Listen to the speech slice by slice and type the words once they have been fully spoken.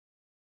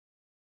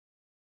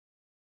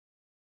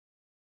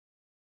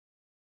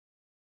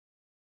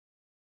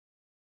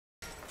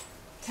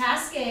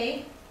Task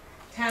A,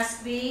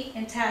 Task B,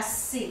 and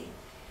Task C.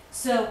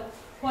 So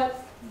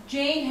what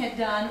Jane had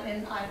done,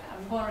 and I'm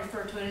going to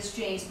refer to it as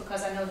Jane's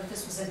because I know that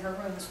this was in her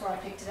room, that's where I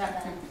picked it up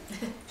at.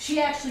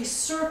 She actually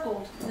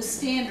circled the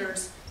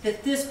standards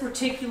that this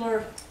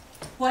particular,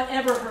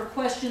 whatever her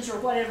questions or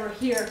whatever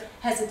here,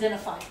 has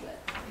identified with.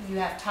 You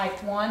have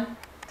type 1,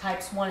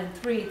 types 1 and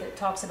 3 that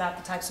talks about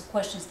the types of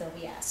questions that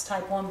we ask.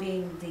 Type 1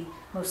 being the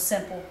most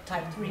simple,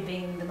 type 3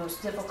 being the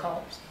most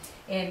difficult.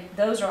 And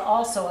those are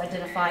also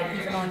identified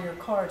even on your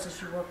cards as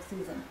you work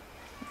through them.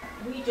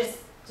 We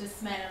just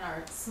met on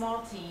our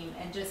small team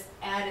and just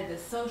added the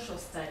social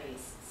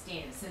studies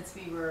standard since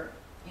we were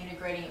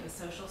integrating it with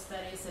social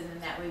studies, and then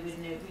that way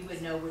we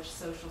would know which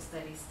social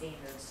studies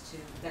standards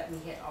that we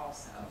hit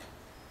also.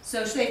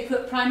 So they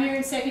put primary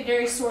and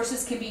secondary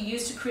sources can be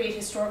used to create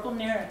historical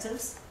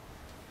narratives.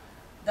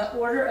 The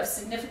order of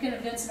significant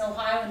events in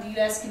Ohio and the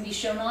U.S. can be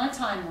shown on a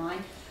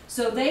timeline.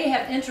 So they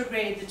have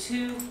integrated the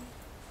two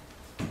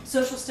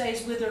social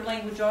studies with their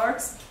language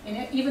arts,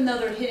 and even though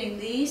they're hitting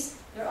these,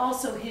 they're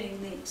also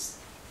hitting these.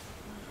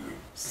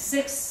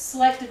 6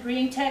 selected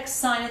reading text,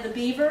 Sign of the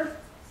Beaver,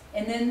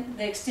 and then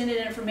the extended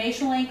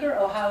informational anchor,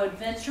 Ohio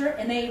Adventure,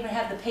 and they even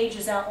have the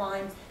pages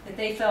outlined that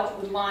they felt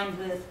would line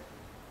with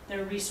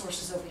their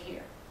resources over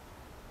here.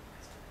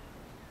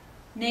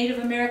 Native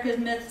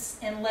American Myths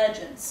and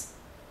Legends.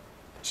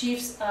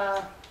 Chiefs,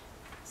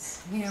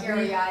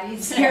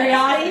 Cariotes,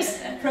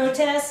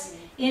 Protests,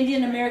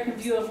 Indian American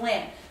View of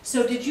Land.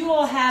 So did you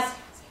all have,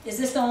 is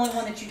this the only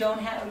one that you don't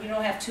have, or you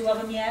don't have 2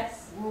 of them yet?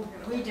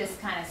 We just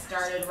kind of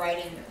started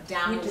writing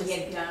down what we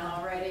had done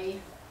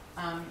already.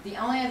 The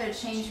only other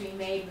change we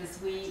made was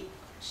we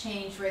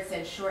changed where it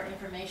said short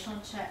informational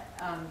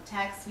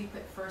text. We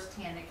put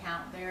first-hand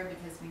account there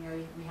because we know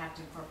we have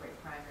to incorporate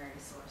primary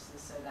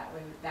sources, so that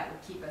way that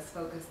would keep us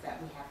focused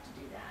that we have to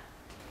do that.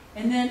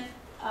 And then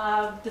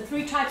the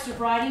 3 types of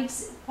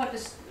writings, what do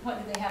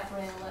they have for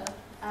analytic?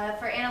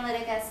 For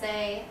analytic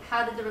essay,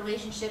 how did the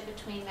relationship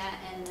between that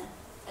and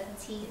a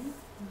teen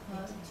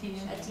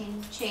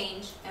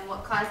change, and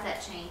what caused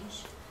that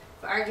change?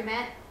 For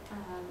argument,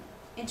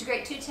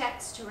 integrate 2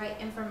 texts to write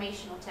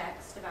informational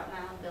text about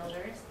mound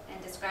builders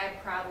and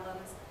describe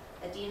problems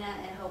Adina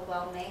and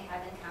Hopewell may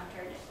have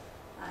encountered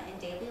in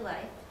daily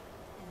life.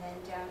 And then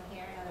down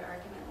here, another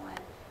argument 1.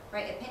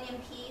 Write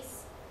opinion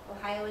piece,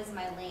 Ohio is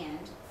my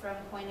land, from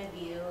point of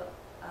view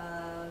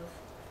of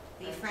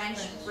the French,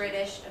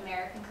 British,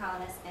 American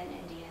colonists and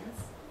Indians.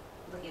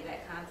 Look at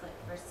that conflict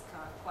versus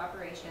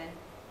cooperation.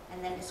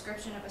 And then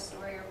description of a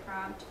story or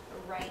prompt,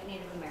 write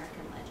Native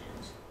American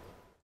legend.